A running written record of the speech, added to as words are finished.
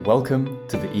Welcome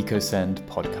to the EcoSend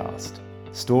podcast.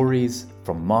 Stories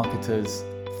from marketers,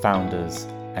 founders,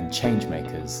 and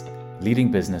changemakers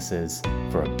leading businesses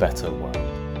for a better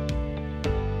world.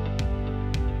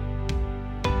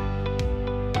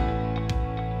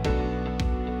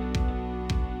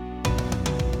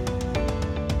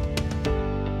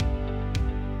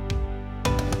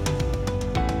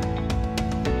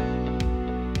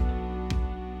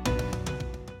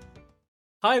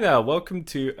 Hi there, welcome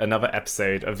to another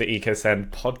episode of the EcoSend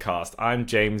podcast. I'm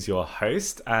James, your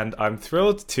host, and I'm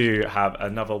thrilled to have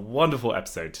another wonderful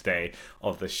episode today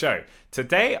of the show.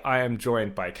 Today I am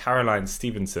joined by Caroline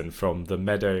Stephenson from the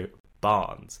Meadow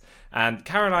Barns. And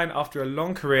Caroline, after a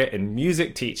long career in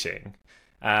music teaching,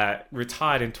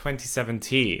 retired in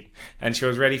 2017, and she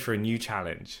was ready for a new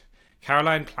challenge.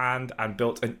 Caroline planned and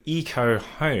built an eco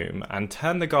home and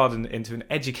turned the garden into an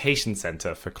education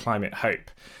centre for climate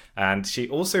hope. And she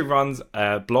also runs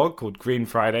a blog called Green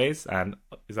Fridays and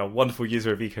is a wonderful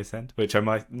user of EcoSend, which I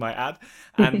might add,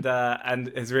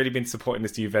 and has really been supporting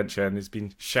this new venture and has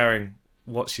been sharing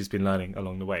what she's been learning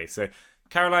along the way. So,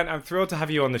 Caroline, I'm thrilled to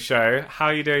have you on the show. How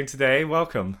are you doing today?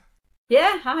 Welcome.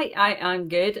 Yeah, hi, I'm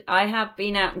good. I have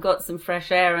been out and got some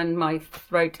fresh air and my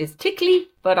throat is tickly,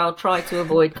 but I'll try to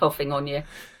avoid coughing on you.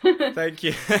 Thank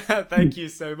you. Thank you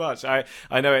so much. I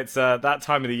know it's that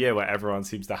time of the year where everyone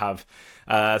seems to have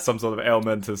some sort of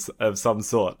ailment of some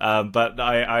sort. But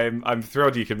I'm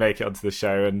thrilled you can make it onto the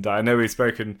show. And I know we've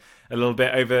spoken a little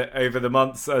bit over the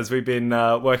months as we've been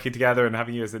working together and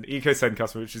having you as an EcoSend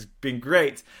customer, which has been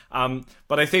great.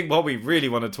 But I think what we really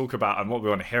want to talk about and what we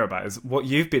want to hear about is what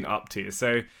you've been up to.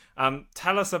 So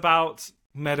tell us about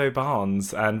Meadow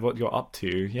Barns and what you're up to.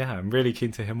 Yeah, I'm really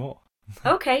keen to hear more.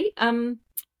 Okay.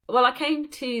 Well, I came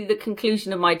to the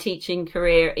conclusion of my teaching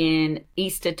career in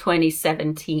Easter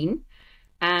 2017.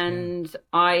 And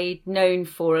I'd known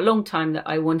for a long time that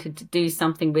I wanted to do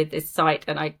something with this site,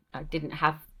 and I didn't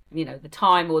have, the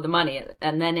time or the money.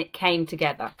 And then it came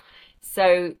together.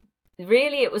 So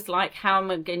really, it was like, how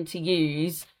am I going to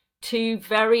use two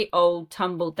very old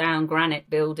tumbled down granite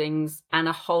buildings and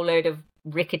a whole load of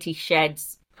rickety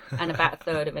sheds and about a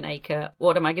third of an acre?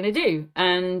 What am I going to do?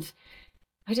 And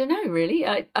I don't know, really.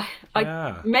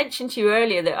 I mentioned to you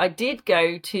earlier that I did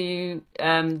go to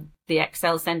the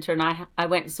Excel Centre and I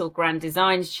went and saw Grand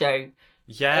Design's show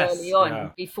early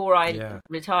on before I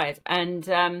retired. And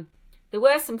there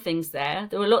were some things there.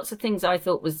 There were lots of things I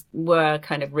thought were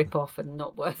kind of rip-off and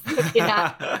not worth looking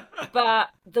at. But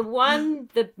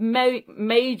the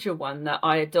major one that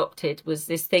I adopted was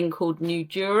this thing called New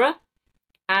Jura.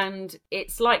 And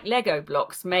it's like Lego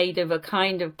blocks made of a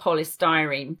kind of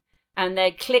polystyrene. And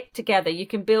they click together. You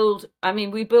can build,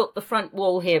 we built the front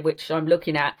wall here, which I'm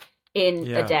looking at, in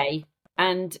a day.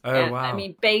 And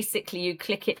basically you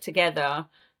click it together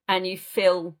and you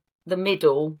fill the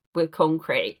middle with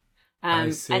concrete.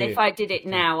 And if I did it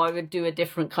now, I would do a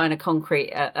different kind of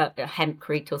concrete, a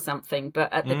hempcrete or something.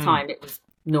 But at the time it was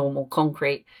normal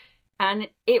concrete. And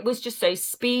it was just so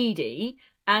speedy.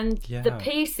 And the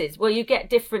pieces, well, you get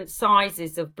different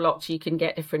sizes of blocks. You can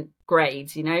get different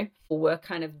grades, or were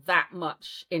kind of that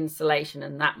much insulation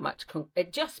and that much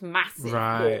just massive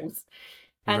walls.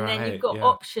 And then you've got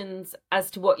options as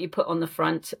to what you put on the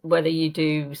front, whether you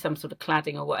do some sort of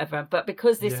cladding or whatever. But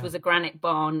because this was a granite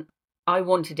barn, I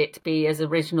wanted it to be as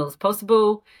original as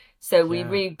possible. So we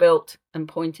rebuilt and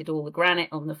pointed all the granite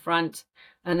on the front.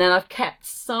 And then I've kept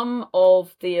some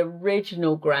of the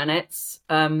original granites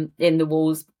in the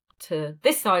walls to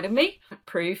this side of me,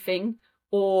 proofing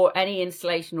or any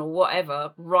insulation or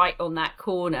whatever right on that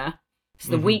corner. It's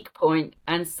the weak point.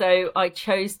 And so I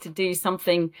chose to do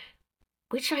something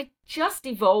which I just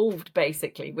evolved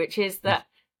basically, which is that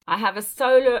I have a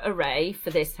solar array for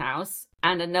this house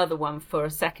and another one for a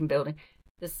second building.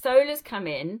 The solars come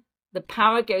in, the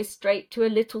power goes straight to a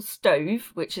little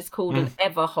stove, which is called an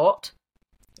Everhot.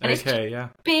 And it's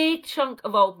a big chunk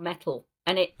of old metal,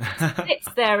 and it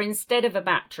sits there instead of a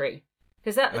battery.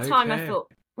 Because at the time I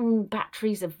thought,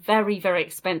 batteries are very, very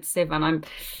expensive, and I'm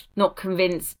not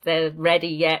convinced they're ready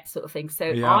yet, sort of thing.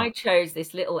 So I chose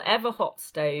this little Everhot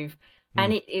stove,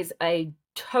 and it is a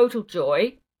total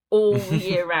joy all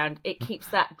year round. It keeps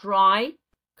that dry,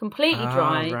 completely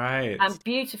dry, and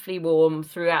beautifully warm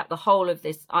throughout the whole of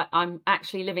this. I'm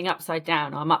actually living upside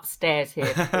down. I'm upstairs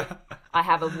here. I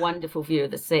have a wonderful view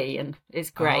of the sea, and it's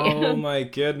great. Oh my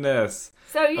goodness!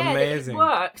 So amazing. It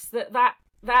works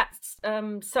that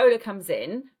solar comes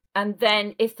in, and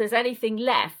then if there's anything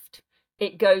left,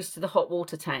 it goes to the hot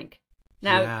water tank.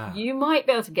 Now you might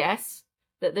be able to guess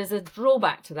that there's a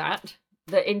drawback to that.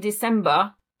 That in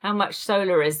December, how much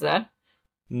solar is there?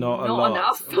 Not a Not lot.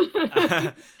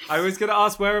 enough. I was going to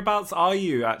ask, whereabouts are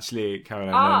you actually,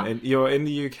 Caroline? You're in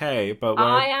the UK, but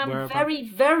I am whereabouts? very,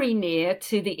 very near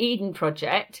to the Eden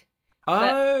Project.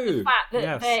 But the fact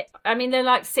that they're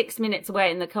like 6 minutes away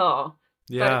in the car.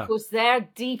 Yeah. But of course, they're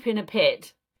deep in a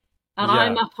pit. And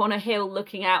I'm up on a hill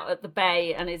looking out at the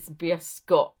bay, and it's just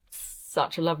got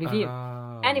such a lovely view.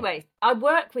 Anyway, I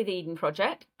work with Eden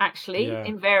Project, actually,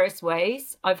 in various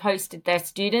ways. I've hosted their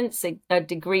students,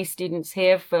 degree students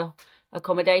here for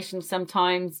accommodation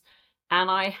sometimes.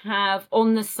 And I have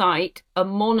on the site a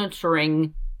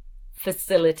monitoring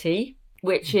facility,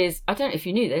 which is, I don't know if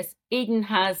you knew this, Eden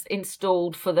has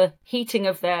installed for the heating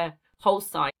of their whole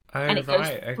site. And it goes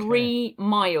 3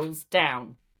 miles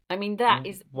down. I mean, that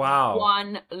is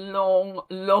one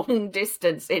long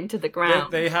distance into the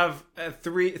ground. They have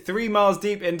 3 miles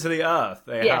deep into the earth.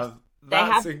 They have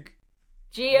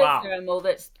geothermal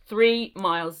that's 3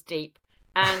 miles deep.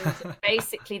 And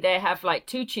basically they have like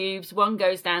 2 tubes. One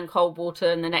goes down cold water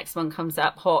and the next one comes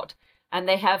up hot. And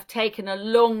they have taken a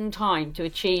long time to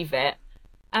achieve it.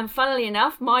 And funnily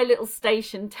enough, my little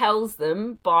station tells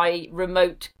them by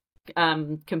remote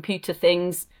computer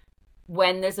things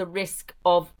when there's a risk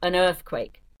of an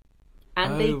earthquake.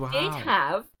 And they did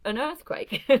have an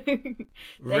earthquake. They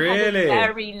had a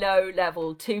very low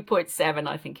level, 2.7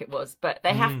 I think it was, but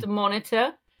they have to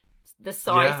monitor the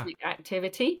seismic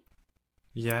activity.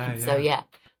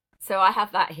 So I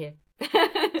have that here.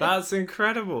 That's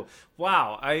incredible.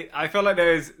 Wow. I feel like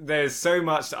there's so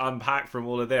much to unpack from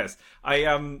all of this.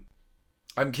 I'm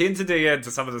keen to dig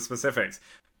into some of the specifics.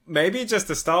 Maybe just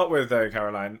to start with though,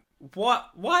 Caroline, why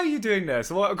are you doing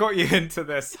this? What got you into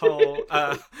this whole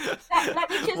let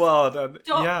me just world?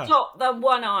 dot the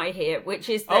one eye here, which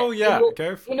is that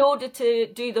go for it. In order to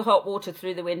do the hot water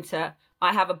through the winter,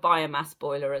 I have a biomass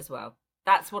boiler as well.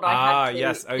 That's what I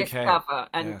had to discover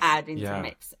and add into the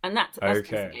mix. And that's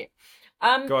basically it.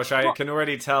 Gosh, I can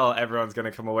already tell everyone's going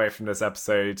to come away from this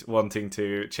episode wanting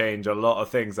to change a lot of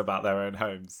things about their own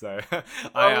homes. So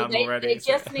I am already. They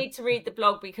just need to read the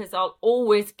blog because I'll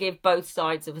always give both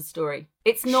sides of a story.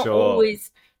 It's not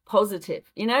always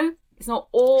positive, you know? It's not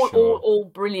all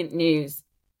brilliant news.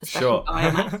 Especially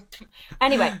biomass.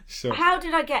 Anyway, how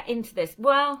did I get into this?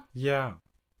 Well,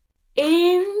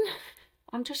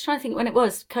 I'm just trying to think when it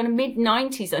was, kind of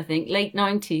mid-90s, I think, late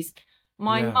 90s.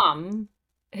 My mum,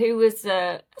 who was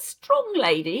a strong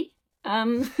lady,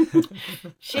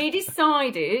 she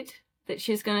decided that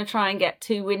she was going to try and get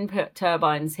 2 wind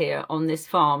turbines here on this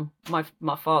farm,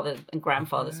 my father and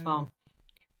grandfather's farm.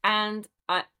 And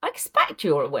I expect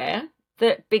you're aware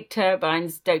that big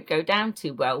turbines don't go down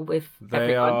too well with everyone.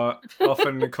 They are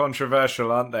often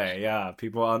controversial, aren't they? Yeah,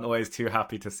 people aren't always too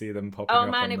happy to see them popping up.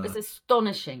 Oh man, it was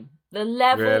astonishing. The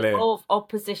level of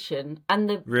opposition and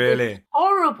the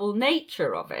horrible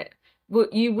nature of it.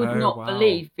 You would not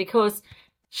believe, because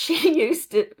she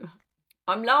used to...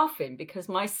 I'm laughing because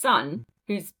my son,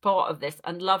 who's part of this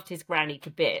and loved his granny to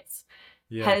bits,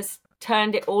 has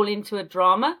turned it all into a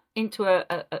drama.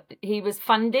 He was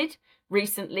funded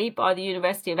recently by the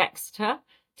University of Exeter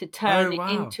to turn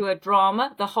it into a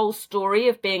drama, the whole story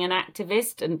of being an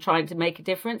activist and trying to make a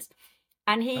difference.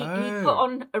 And he put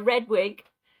on a red wig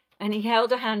and he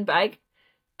held a handbag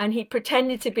and he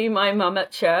pretended to be my mum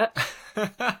at church.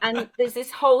 And there's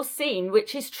this whole scene,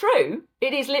 which is true.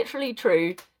 It is literally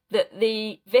true that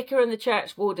the vicar and the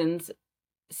church wardens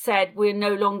said, we're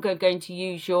no longer going to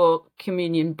use your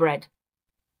communion bread.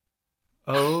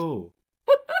 Oh.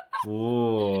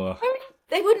 Whoa. I mean,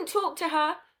 they wouldn't talk to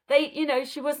her.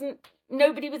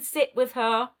 Nobody would sit with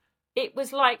her. It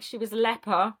was like she was a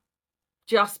leper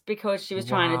just because she was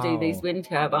trying to do these wind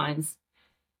turbines.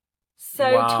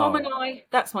 So Tom and I,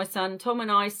 that's my son, Tom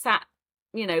and I sat,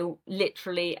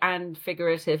 literally and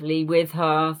figuratively with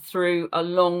her through a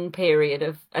long period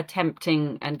of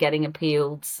attempting and getting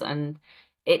appeals, and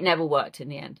it never worked in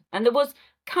the end. And there was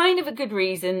kind of a good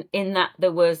reason in that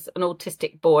there was an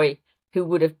autistic boy who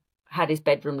would have had his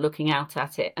bedroom looking out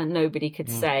at it, and nobody could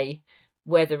say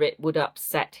whether it would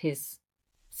upset his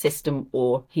system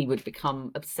or he would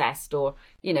become obsessed, or,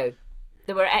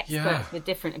 there were experts with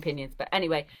different opinions. But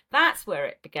anyway, that's where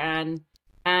it began.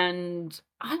 And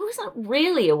I wasn't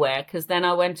really aware, because then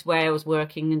I went away, I was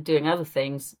working and doing other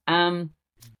things. Wasn't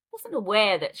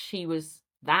aware that she was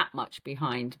that much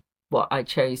behind what I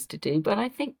chose to do. But I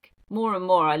think more and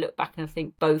more I look back and I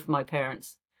think both my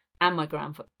parents and my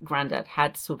granddad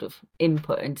had sort of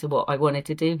input into what I wanted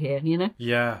to do here,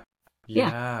 Yeah.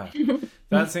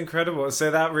 That's incredible.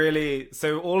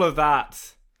 So all of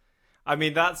that, I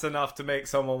mean, that's enough to make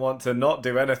someone want to not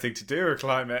do anything to do with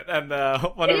climate and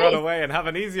want to It run is. away and have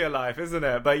an easier life, isn't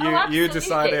it? But Oh, you absolutely.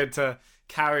 decided to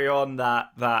carry on that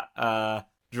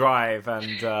drive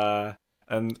and I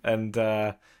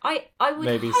would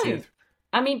maybe see hope. it.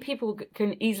 I mean, people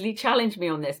can easily challenge me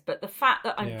on this, but the fact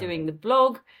that I'm doing the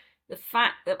blog, the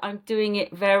fact that I'm doing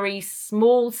it very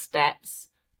small steps,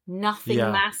 nothing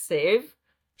massive,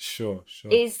 Sure.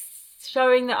 is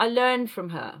showing that I learned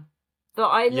from her. That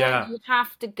I learned you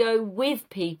have to go with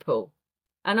people.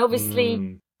 And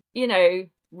obviously,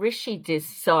 Rishi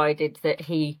decided that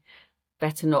he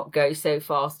better not go so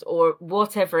fast, or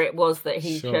whatever it was that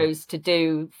he chose to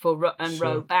do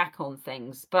row back on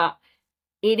things. But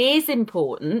it is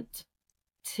important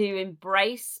to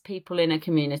embrace people in a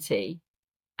community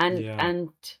and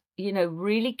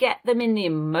really get them in the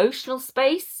emotional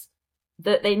space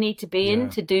that they need to be in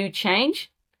to do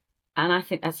change. And I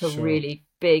think that's a really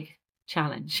big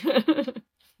challenge.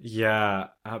 Yeah,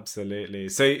 absolutely.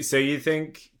 So you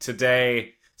think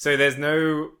today, so there's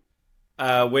no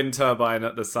wind turbine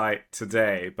at the site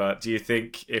today, but do you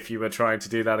think if you were trying to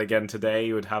do that again today,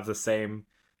 you would have the same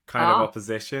kind of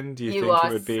opposition? Do you think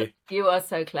it would be? You are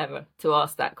so clever to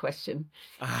ask that question.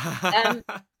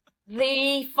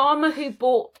 The farmer who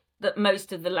bought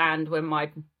most of the land when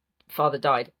my father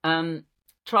died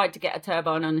tried to get a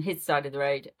turbine on his side of the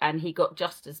road, and he got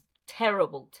just as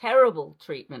terrible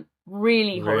treatment.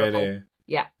 Really horrible. Really?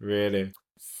 Yeah. Really?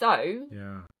 So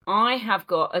I have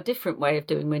got a different way of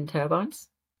doing wind turbines.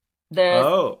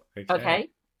 Okay.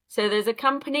 So there's a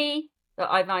company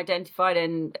that I've identified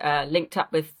and linked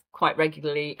up with quite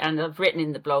regularly, and I've written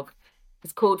in the blog.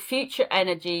 It's called Future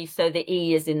Energy. So the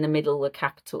E is in the middle, the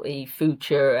capital E,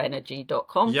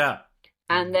 futureenergy.com. Yeah.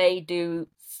 And they do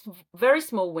very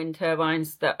small wind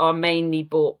turbines that are mainly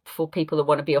bought for people that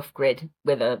want to be off grid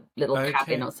with a little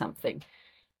cabin or something.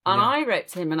 And I wrote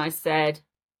to him and I said,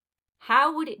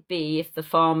 how would it be if the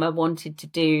farmer wanted to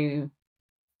do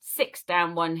 6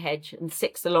 down one hedge and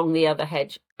 6 along the other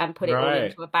hedge and put it all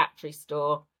into a battery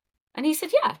store? And he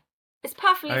said, yeah, it's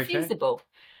perfectly feasible.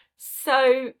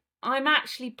 So I'm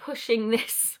actually pushing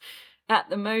this at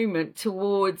the moment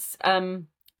towards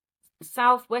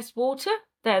Southwest Water.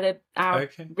 They're our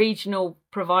regional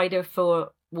provider for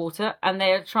water, and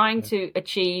they are trying to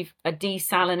achieve a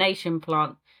desalination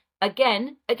plant,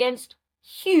 again, against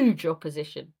huge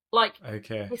opposition, like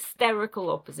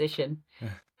hysterical opposition.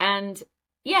 And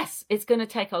yes, it's going to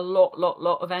take a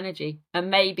lot of energy, and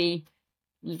maybe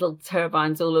little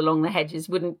turbines all along the hedges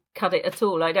wouldn't cut it at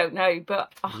all. I don't know,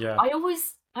 but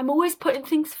I'm always putting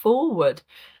things forward.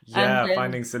 Yeah, and,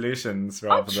 finding solutions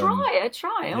rather than... I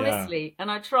try, honestly. And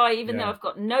I try, even though I've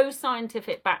got no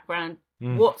scientific background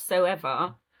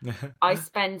whatsoever, I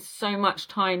spend so much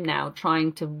time now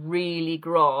trying to really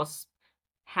grasp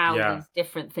how these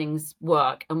different things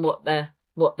work and what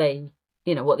the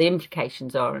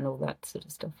implications are and all that sort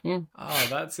of stuff. Yeah.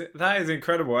 Oh, that is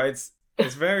incredible. It's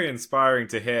very inspiring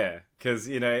to hear, because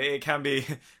it can be,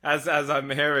 as I'm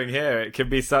hearing here, it can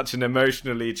be such an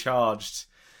emotionally charged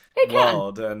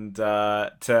world, and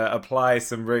to apply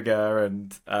some rigor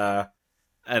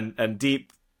and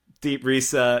deep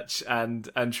research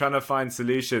and trying to find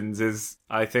solutions is,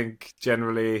 I think,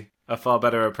 generally a far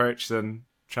better approach than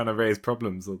trying to raise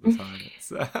problems all the time.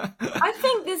 I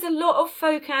think there's a lot of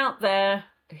folk out there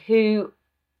who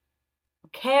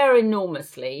care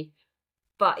enormously,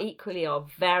 but equally are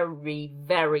very,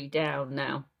 very down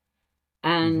now.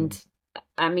 And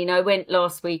I mean, I went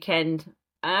last weekend.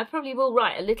 I probably will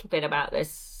write a little bit about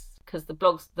this because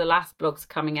the last blog's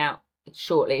coming out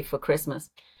shortly for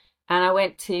Christmas. And I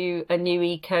went to a new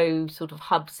eco sort of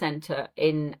hub centre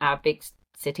in our big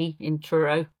city in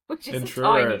Truro, which is a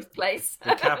tiny place.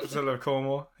 The capital of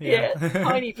Cornwall. Yeah,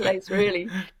 tiny place, really.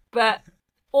 But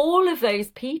all of those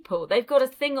people, they've got a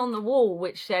thing on the wall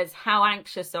which says, how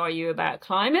anxious are you about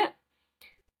climate?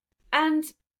 And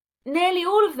nearly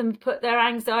all of them put their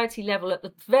anxiety level at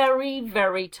the very,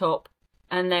 very top.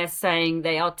 And they're saying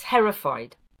they are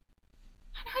terrified.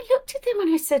 And I looked at them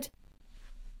and I said,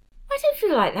 I don't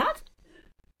feel like that.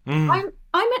 I'm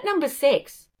at number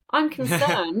 6. I'm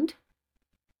concerned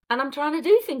and I'm trying to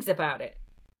do things about it.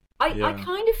 I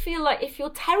kind of feel like if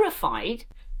you're terrified,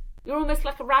 you're almost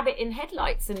like a rabbit in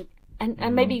headlights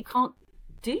and maybe you can't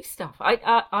do stuff.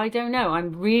 I don't know.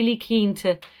 I'm really keen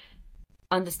to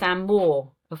understand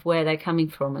more of where they're coming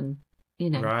from and,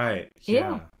 Right.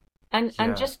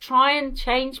 And just try and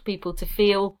change people to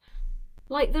feel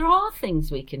like there are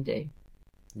things we can do.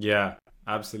 Yeah,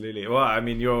 absolutely. Well, I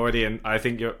mean, you're already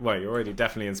you're already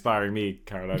definitely inspiring me,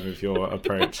 Caroline, with your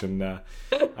approach. And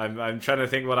I'm trying to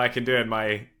think what I can do in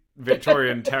my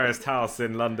Victorian terraced house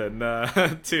in London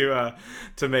to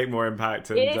make more impact.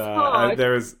 And it is hard.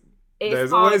 there's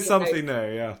hard always something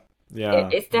there.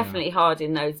 It's definitely hard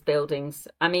in those buildings.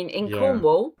 I mean, in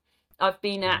Cornwall, I've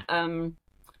been at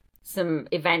some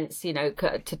events,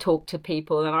 to talk to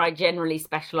people, and I generally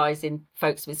specialise in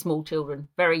folks with small children,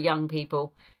 very young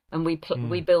people, and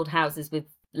we build houses with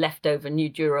leftover new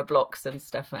Dura blocks and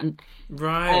stuff. And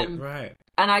right.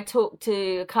 And I talked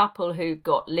to a couple who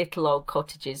got little old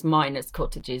cottages, miners'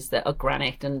 cottages that are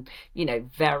granite and,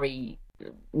 very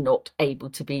not able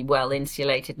to be well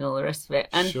insulated and all the rest of it.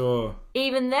 And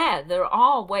even there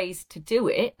are ways to do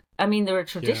it. I mean, there are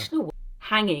traditional ones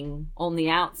hanging on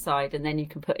the outside, and then you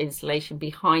can put insulation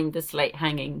behind the slate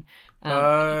hanging.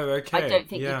 Okay. I don't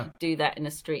think you could do that in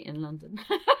a street in London.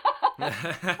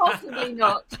 Possibly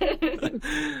not.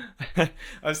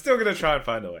 I'm still going to try and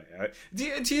find a way. Do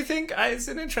you think it's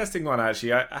an interesting one,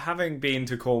 actually? Having been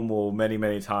to Cornwall many,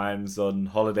 many times on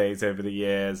holidays over the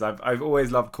years, I've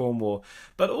always loved Cornwall.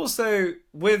 But also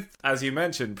with, as you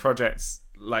mentioned, projects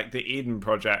like the Eden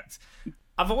Project,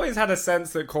 I've always had a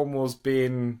sense that Cornwall's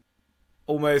been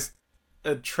almost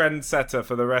a trendsetter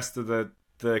for the rest of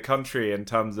the country in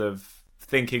terms of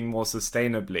thinking more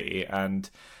sustainably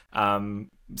and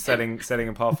setting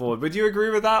a path forward. Would you agree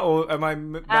with that, or am I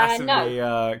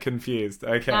massively confused?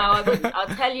 Okay. No, I wouldn't.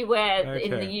 I'll tell you where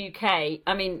in the UK.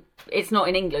 I mean, it's not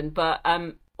in England, but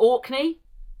Orkney,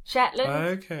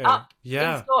 Shetland, up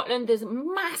in Scotland. There's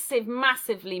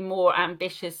massively more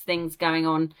ambitious things going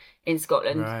on in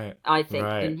Scotland, I think,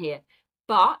 than here.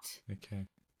 But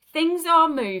things are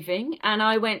moving, and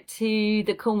I went to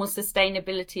the Cornwall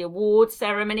Sustainability Award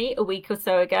ceremony a week or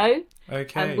so ago.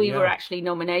 And we were actually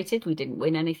nominated. We didn't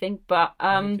win anything, but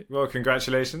well,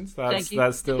 congratulations.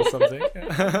 That's still something.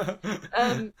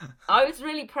 I was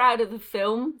really proud of the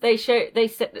film. They said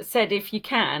if you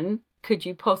can, could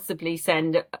you possibly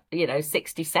send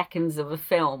 60 seconds of a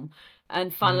film?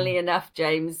 And funnily enough,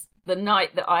 James, the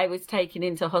night that I was taken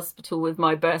into hospital with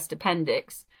my burst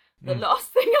appendix, the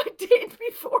last thing I did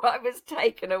before I was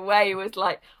taken away was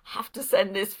I have to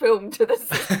send this film to the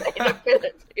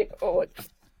Sustainability Awards.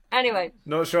 Anyway.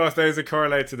 Not sure if those are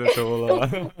correlated at all.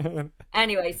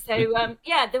 Anyway, so,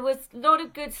 there was a lot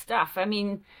of good stuff. I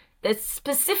mean, there's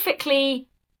specifically,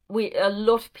 a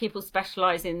lot of people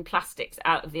specialise in plastics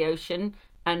out of the ocean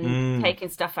and taking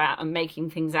stuff out and making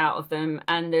things out of them.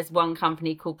 And there's one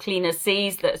company called Cleaner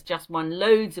Seas that's just won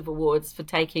loads of awards for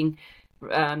taking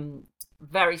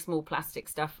very small plastic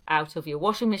stuff out of your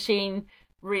washing machine.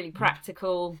 Really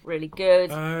practical, really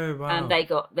good. Oh, wow. And they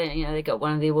got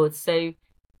one of the awards. So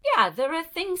there are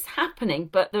things happening,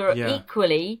 but there are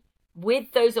equally,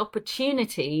 with those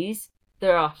opportunities,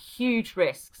 there are huge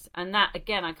risks. And that,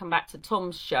 again, I come back to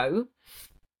Tom's show,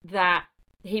 that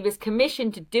he was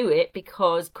commissioned to do it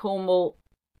because Cornwall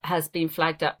has been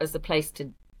flagged up as the place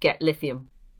to get lithium,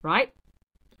 right?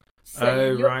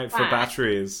 So for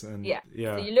batteries. And,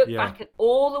 So you look back at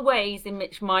all the ways in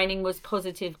which mining was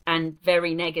positive and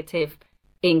very negative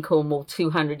in Cornwall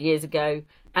 200 years ago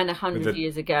and 100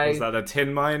 years ago. Was that a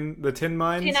tin mine? The tin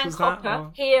mines? Tin and was copper. That,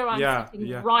 or? Here I'm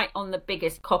sitting right on the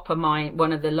biggest copper mine,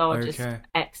 one of the largest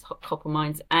ex-copper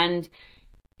mines. And,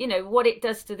 what it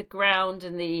does to the ground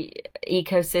and the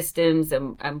ecosystems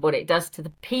and what it does to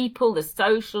the people, the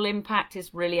social impact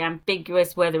is really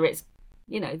ambiguous, whether it's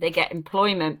they get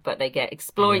employment, but they get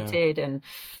exploited. And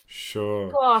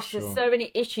there's so many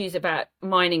issues about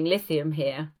mining lithium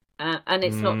here. And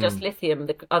it's not just lithium,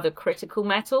 the other critical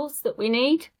metals that we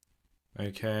need.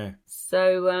 Okay.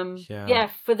 So,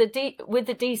 with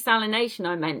the desalination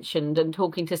I mentioned and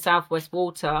talking to Southwest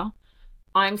Water,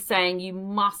 I'm saying you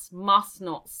must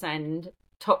not send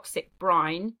toxic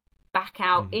brine back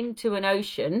out into an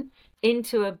ocean,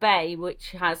 into a bay,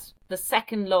 which has the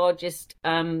second largest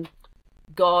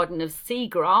garden of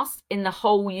seagrass in the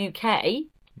whole UK.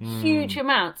 Huge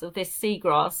amounts of this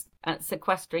seagrass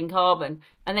sequestering carbon,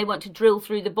 and they want to drill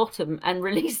through the bottom and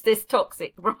release this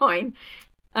toxic brine.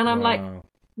 And I'm like,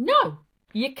 no,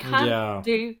 you can't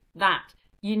do that.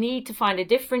 You need to find a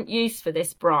different use for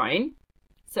this brine.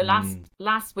 So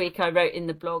last week I wrote in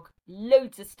the blog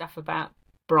loads of stuff about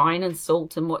brine and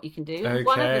salt and what you can do. And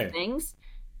one of the things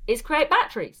is create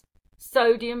batteries,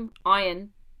 sodium ion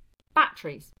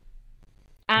batteries.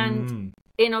 And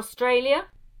in Australia,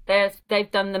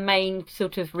 they've done the main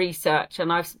sort of research,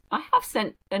 and I have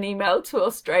sent an email to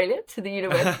Australia, to the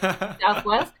University of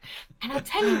Southwest, and I'll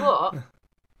tell you what,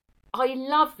 I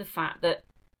love the fact that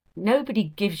nobody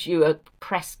gives you a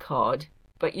press card,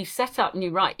 but you set up and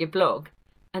you write your blog,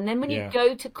 and then when you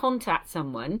go to contact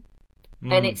someone,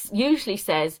 and it usually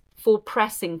says, for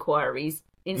press inquiries,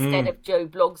 instead of Joe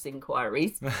Blogg's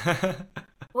inquiries.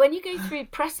 When you go through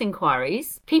press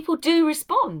inquiries, people do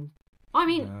respond. I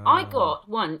mean, I got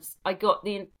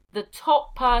the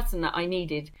top person that I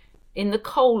needed in the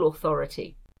coal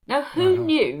authority. Now, who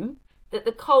knew that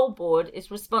the coal board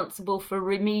is responsible for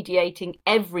remediating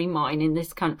every mine in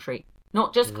this country,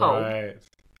 not just coal? Right.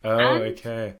 Oh,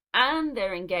 okay. And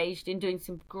they're engaged in doing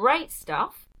some great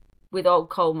stuff with old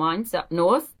coal mines up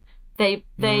north. They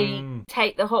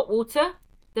take the hot water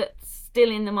that's still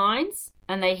in the mines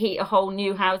and they heat a whole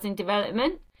new housing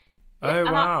development. Oh,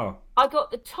 wow. I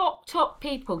got the top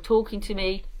people talking to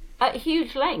me at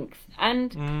huge length,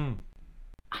 and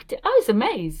I was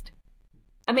amazed.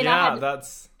 I mean,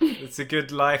 it's a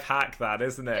good life hack, that,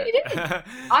 isn't it? It is.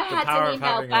 I had an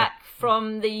email back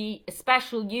from the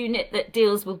special unit that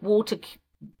deals with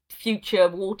future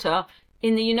water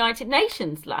in the United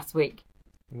Nations last week.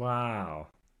 Wow.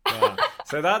 Yeah.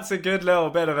 So that's a good little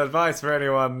bit of advice for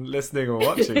anyone listening or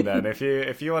watching then. If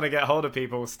you want to get hold of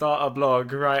people, start a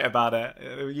blog, write about it,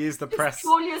 use the press.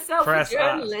 Call yourself a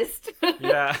journalist.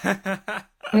 Yeah.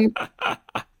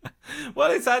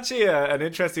 Well, it's actually an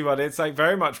interesting one. It's like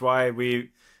very much why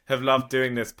we have loved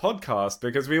doing this podcast,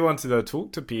 because we wanted to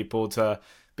talk to people to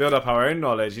build up our own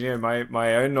knowledge. You know,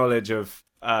 my own knowledge of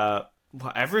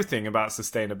everything about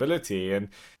sustainability. And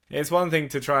it's one thing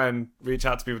to try and reach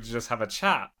out to people to just have a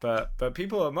chat, but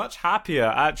people are much happier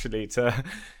actually to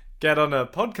get on a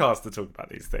podcast to talk about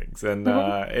these things. And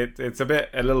it's a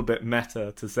little bit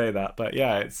meta to say that, but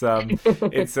yeah, it's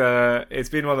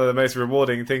been one of the most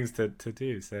rewarding things to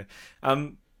do. So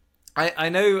I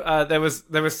know there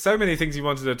was so many things you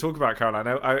wanted to talk about, Caroline.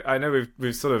 I know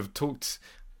we've sort of talked,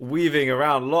 weaving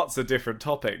around lots of different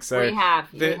topics. So we have.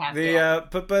 But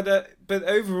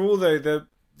overall though,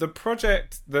 the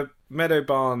project, the Meadow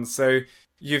Barns, so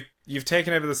you've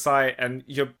taken over the site and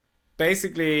you're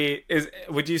basically,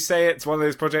 would you say it's one of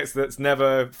those projects that's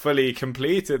never fully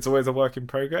complete? It's always a work in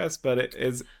progress, but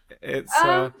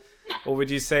or would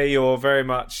you say you're very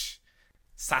much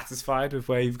satisfied with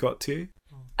where you've got to?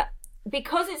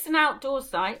 Because it's an outdoor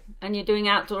site and you're doing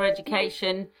outdoor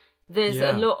education, there's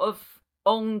a lot of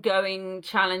ongoing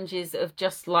challenges of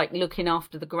just like looking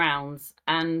after the grounds,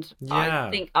 and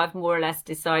I think I've more or less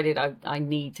decided I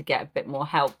need to get a bit more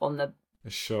help on that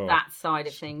side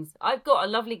of things. I've got a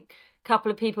lovely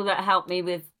couple of people that help me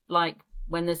with like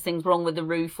when there's things wrong with the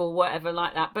roof or whatever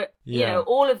like that, but you know,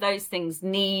 all of those things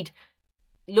need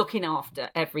looking after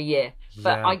every year.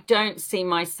 But I don't see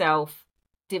myself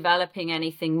developing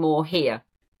anything more here.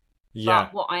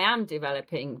 But what I am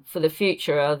developing for the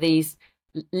future are these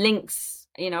links.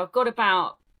 You know, I've got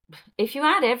about, if you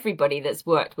add everybody that's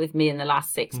worked with me in the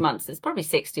last 6 months, there's probably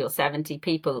 60 or 70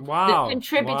 people that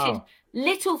contributed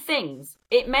little things.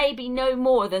 It may be no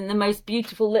more than the most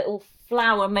beautiful little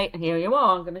flower made. Here you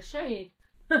are, I'm going to show you.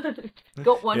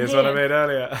 Got one. Here's here. What I made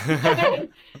earlier.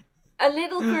 A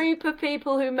little group of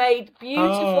people who made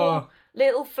beautiful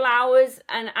little flowers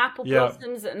and apple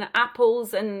blossoms and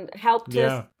apples and helped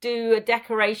us do a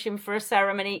decoration for a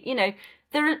ceremony. You know,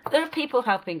 there are people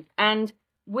helping, and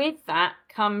with that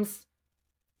comes,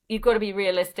 you've got to be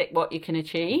realistic what you can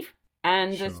achieve.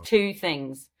 And there's two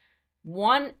things.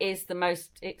 One is the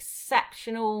most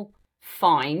exceptional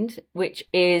find, which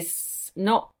is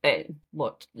not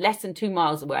less than 2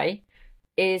 miles away,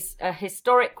 is a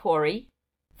historic quarry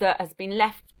that has been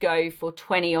left go for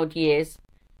 20 odd years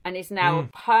and is now a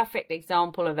perfect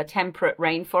example of a temperate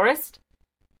rainforest.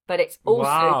 But it's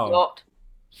also got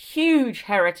huge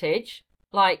heritage,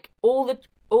 like all the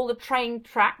train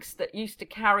tracks that used to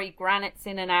carry granites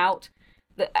in and out.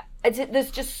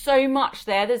 There's just so much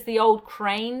there. There's the old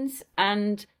cranes,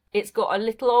 and it's got a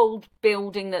little old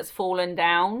building that's fallen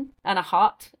down and a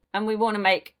hut. And we want to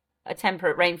make a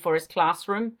temperate rainforest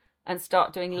classroom and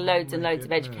start doing loads and loads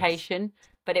of education.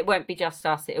 But it won't be just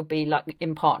us. It'll be like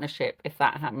in partnership if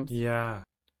that happens. Yeah.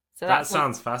 So that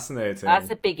sounds fascinating.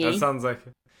 That's a biggie. That sounds like...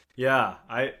 Yeah,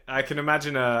 I can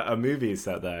imagine a movie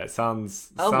set there. It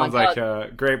sounds like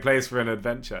a great place for an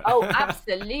adventure. Oh,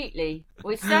 absolutely.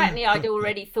 Well, certainly I'd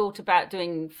already thought about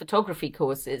doing photography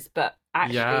courses, but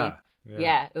actually,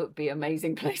 it would be an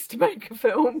amazing place to make a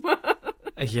film.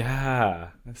 Yeah,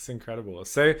 that's incredible.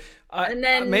 So, and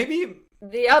then maybe...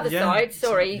 The other side, is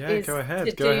go ahead,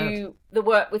 to do the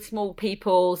work with small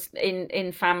people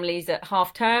in families at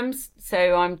half terms.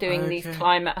 So I'm doing these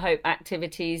Climate Hope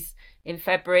activities in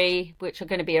February, which are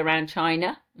going to be around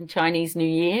China and Chinese New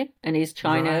Year, and is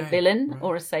China a villain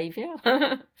or a saviour?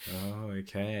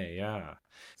 Okay, yeah.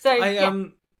 So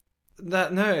it's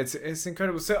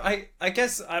incredible. So I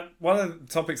guess one of the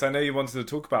topics I know you wanted to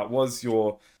talk about was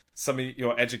your some of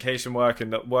your education work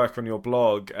and work on your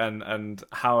blog, and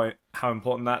how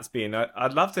important that's been.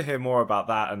 I'd love to hear more about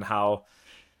that, and how,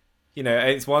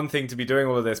 it's one thing to be doing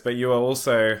all of this, but you are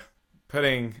also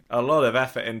putting a lot of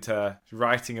effort into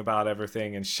writing about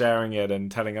everything and sharing it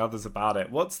and telling others about it.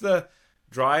 What's the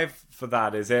drive for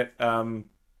that? Is it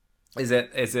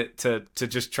to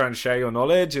just try and share your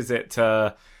knowledge? Is it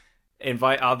to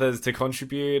invite others to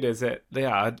contribute? Is it,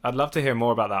 I'd love to hear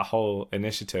more about that whole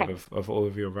initiative of all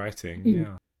of your writing.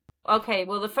 Yeah. Okay,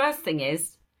 well, the first thing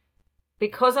is,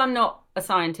 because I'm not a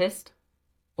scientist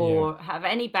or have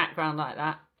any background like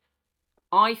that,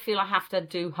 I feel I have to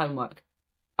do homework.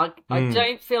 I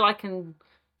don't feel I can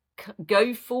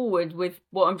go forward with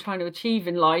what I'm trying to achieve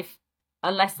in life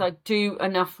unless I do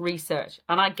enough research.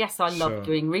 And I guess I love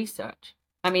doing research.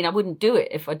 I mean, I wouldn't do it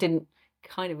if I didn't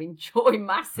kind of enjoy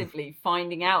massively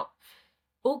finding out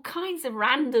all kinds of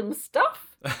random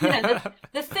stuff.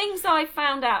 The things I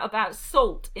found out about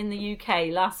salt in the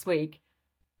UK last week,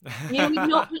 you would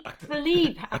not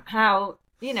believe how,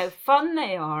 fun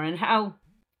they are, and how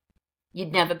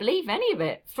you'd never believe any of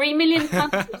it. 3 million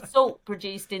tons of salt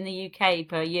produced in the UK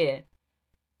per year.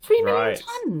 3 million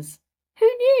tons. Who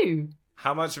knew?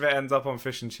 How much of it ends up on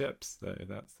fish and chips, though?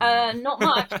 That's not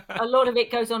much. A lot of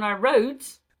it goes on our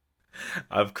roads.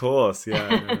 Of course,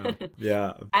 yeah. Yeah,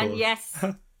 of course. And yes,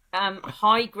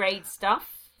 high grade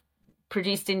stuff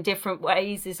produced in different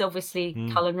ways is obviously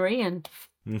culinary,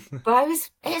 but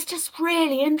it's just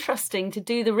really interesting to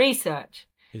do the research.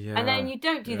 Yeah, and then you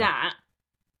don't do that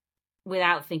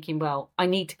without thinking, well, I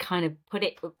need to kind of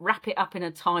wrap it up in a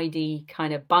tidy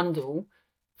kind of bundle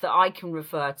that I can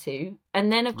refer to.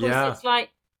 And then, of course, it's like,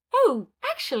 oh,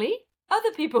 actually,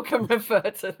 other people can refer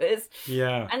to this.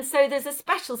 Yeah. And so there's a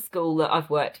special school that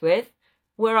I've worked with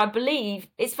where I believe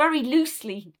it's very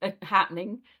loosely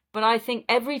happening, but I think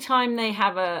every time they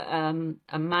have a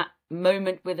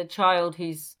moment with a child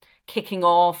who's kicking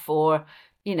off or,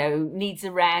 needs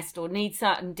a rest or needs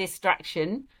certain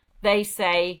distraction, they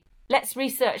say, let's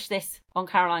research this on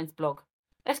Caroline's blog.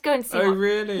 Let's go and see. Oh,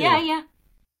 really? Yeah.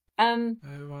 Oh,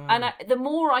 wow. And the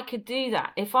more I could do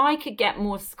that, if I could get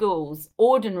more schools,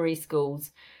 ordinary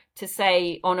schools, to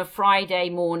say on a Friday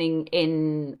morning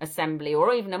in assembly,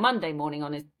 or even a Monday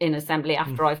morning in assembly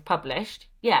after I've published,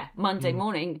 Monday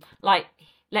morning, like,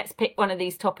 let's pick one of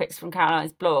these topics from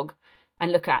Caroline's blog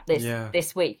and look at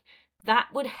this week. That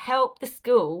would help the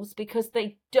schools because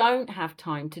they don't have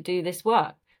time to do this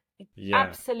work.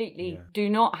 Absolutely do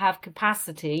not have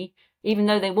capacity, even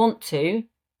though they want to.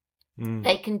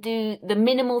 They can do the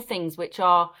minimal things, which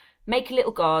are make a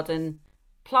little garden,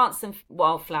 plant some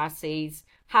wildflower seeds,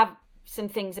 have some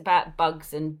things about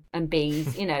bugs and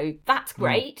bees. That's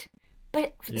great.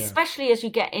 But especially as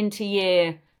you get into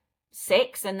year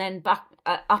 6 and then back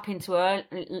up into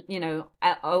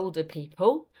older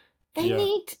people, they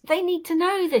need to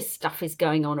know this stuff is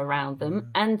going on around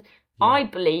them. And I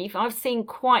believe I've seen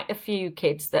quite a few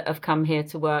kids that have come here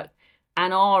to work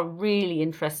and are really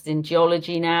interested in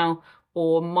geology now,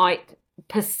 or might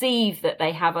perceive that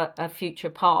they have a future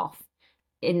path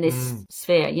in this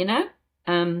sphere,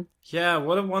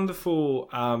 what a wonderful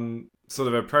sort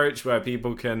of approach where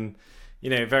people can,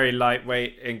 very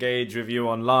lightweight engage with you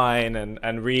online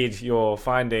and read your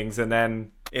findings. And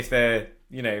then if they're,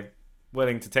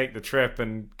 willing to take the trip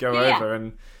and go over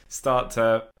and start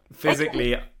to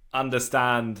physically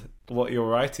understand what you're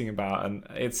writing about. And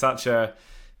it's such a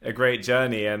great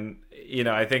journey. And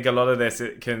I think a lot of this,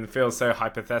 it can feel so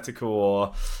hypothetical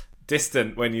or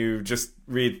distant when you just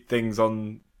read things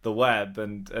on the web,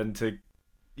 and to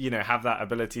have that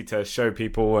ability to show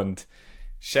people and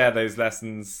share those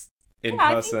lessons in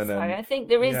person. I think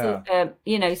there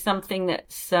is something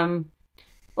that's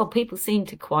people seem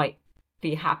to quite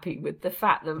be happy with the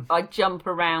fact that I jump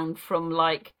around from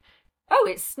like, oh,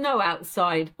 it's snow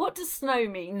outside. What does snow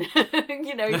mean? And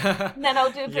then I'll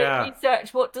do a bit of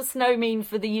research. What does snow mean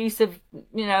for the use of,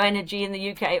 energy in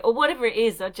the UK or whatever it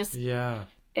is? I just,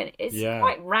 it's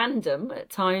quite random at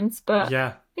times, but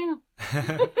yeah.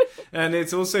 And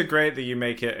it's also great that you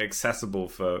make it accessible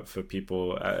for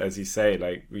people, as you say,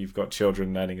 like we've got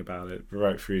children learning about it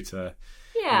right through to,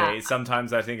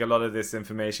 sometimes I think a lot of this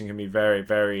information can be very,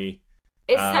 very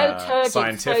it's so turgid,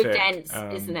 scientific. So dense,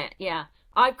 isn't it? Yeah.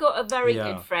 I've got a very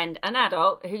good friend, an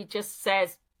adult, who just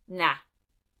says, nah.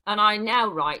 And I now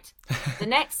write, the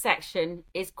next section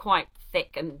is quite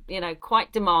thick and,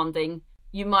 quite demanding.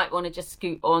 You might want to just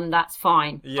scoot on, that's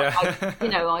fine. Yeah.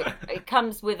 It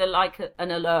comes with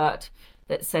an alert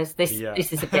that says this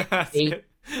is a bit heavy.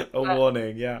 A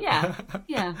warning, Yeah.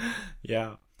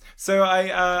 Yeah. So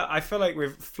I feel like we're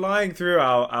flying through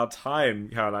our time,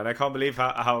 Caroline. I can't believe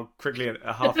how quickly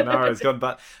a half an hour has gone.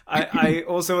 But I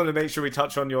also want to make sure we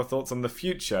touch on your thoughts on the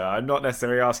future. I'm not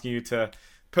necessarily asking you to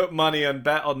put money and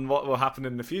bet on what will happen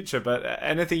in the future, but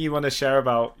anything you want to share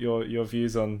about your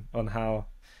views on how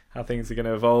things are going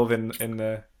to evolve in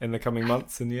the coming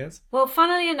months and years? Well,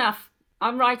 funnily enough,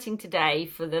 I'm writing today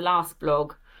for the last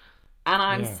blog, and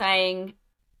I'm saying,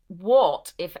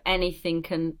 what, if anything,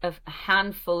 can a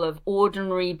handful of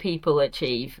ordinary people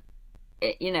achieve?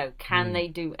 Can they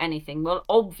do anything? Well,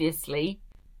 obviously,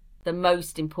 the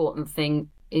most important thing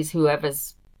is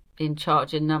whoever's in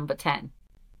charge in number 10.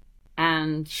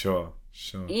 And sure.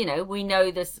 We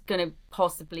know there's going to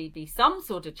possibly be some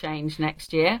sort of change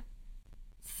next year.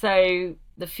 So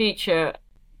the future,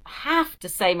 I have to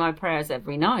say my prayers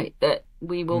every night that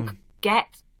we will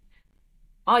get,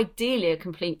 ideally, a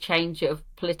complete change of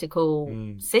political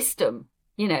system.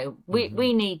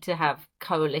 We need to have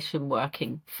coalition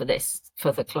working for this,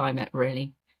 for the climate,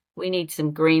 really. We need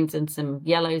some greens and some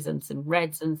yellows and some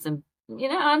reds and some,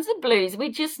 and some blues. We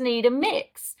just need a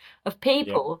mix of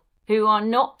people who are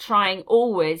not trying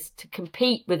always to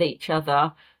compete with each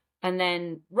other and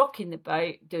then rocking the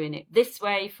boat, doing it this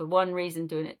way for one reason,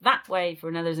 doing it that way for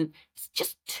another reason. It's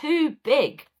just too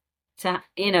big to,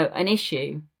 an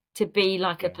issue to be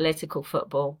like a political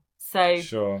football. So,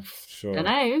 sure. I don't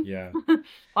know. Yeah.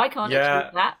 I can't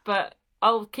achieve that, but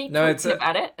I'll keep talking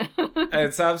about it.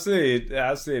 It's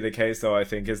absolutely the case, though, I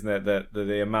think, isn't it, that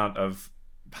the amount of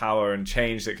power and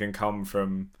change that can come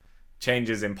from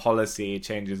changes in policy,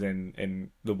 changes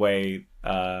in the way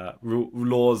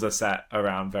laws are set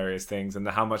around various things, and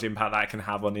how much impact that can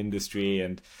have on industry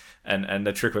and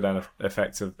the trickle down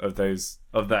effects of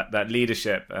that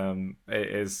leadership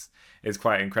is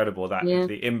quite incredible. That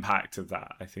the impact of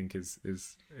that, I think, is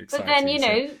exciting. But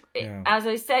then as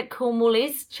I said, Cornwall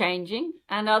is changing,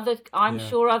 and I'm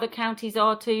sure other counties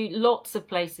are too. Lots of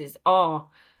places are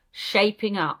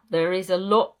shaping up. There is a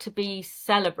lot to be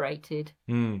celebrated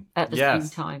at the same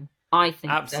time, I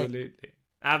think. Absolutely.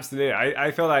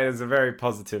 I feel like it's a very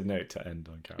positive note to end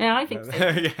on, Caroline. Yeah, I think so.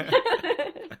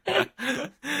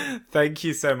 Thank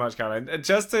you so much, Caroline.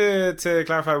 Just to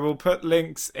clarify, we'll put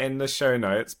links in the show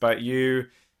notes, but you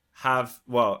have,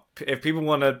 if people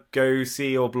want to go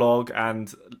see your blog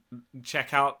and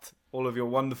check out all of your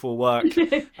wonderful work,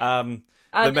 the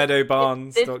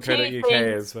meadowbarns.co.uk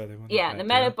is where they want to go. The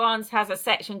Meadow Barns has a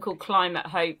section called Climate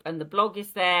Hope, and the blog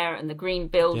is there, and the Green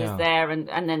Build is there, and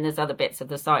then there's other bits of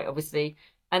the site, obviously.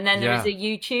 And then there is a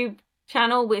YouTube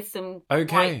channel with some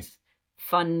quite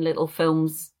fun little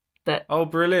films that... Oh,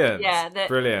 brilliant. Yeah,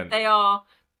 brilliant. They are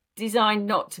designed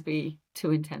not to be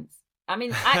too intense. I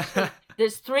mean, actually,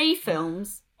 there's 3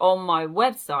 films on my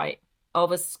website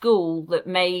of a school that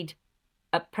made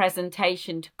a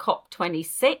presentation to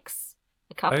COP26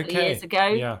 a couple of years ago.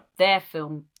 Yeah. Their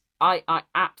film, I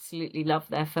absolutely love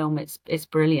their film. It's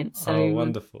brilliant. So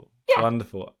wonderful.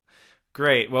 Wonderful.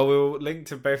 Great. Well, we'll link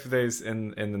to both of those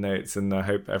in the notes, and I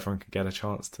hope everyone can get a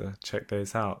chance to check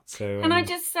those out. So can I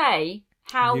just say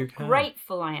how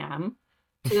grateful I am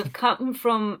to have come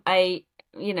from a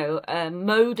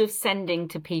mode of sending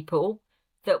to people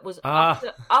that was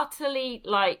utterly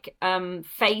like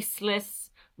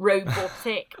faceless,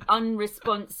 robotic,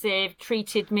 unresponsive,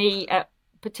 treated me at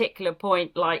a particular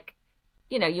point like,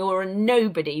 you're a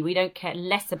nobody, we don't care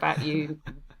less about you,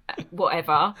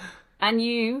 whatever. And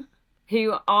you,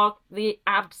 who are the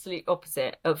absolute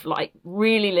opposite of like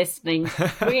really listening,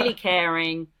 really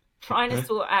caring, trying to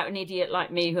sort out an idiot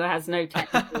like me who has no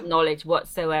technical knowledge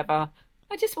whatsoever.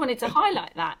 I just wanted to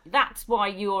highlight that. That's why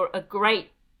you're a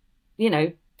great,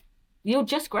 you're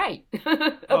just great at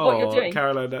what you're doing.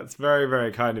 Caroline, that's very,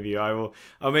 very kind of you.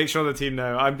 I'll make sure the team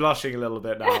know. I'm blushing a little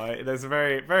bit now. There's a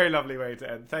very, very lovely way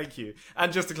to end. Thank you.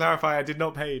 And just to clarify, I did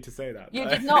not pay you to say that. You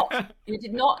did not. You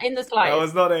did not in the slightest. That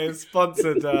was not a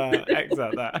sponsored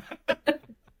excerpt there.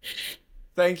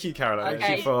 Thank you, Caroline. Okay.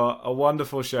 Thank you for a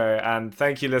wonderful show. And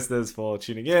thank you, listeners, for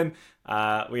tuning in.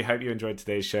 We hope you enjoyed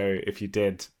today's show. If you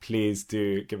did, please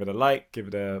do give it a like, give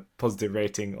it a positive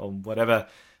rating on whatever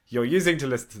you're using to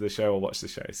listen to the show or watch the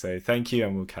show. So thank you,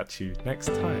 and we'll catch you next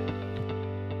time.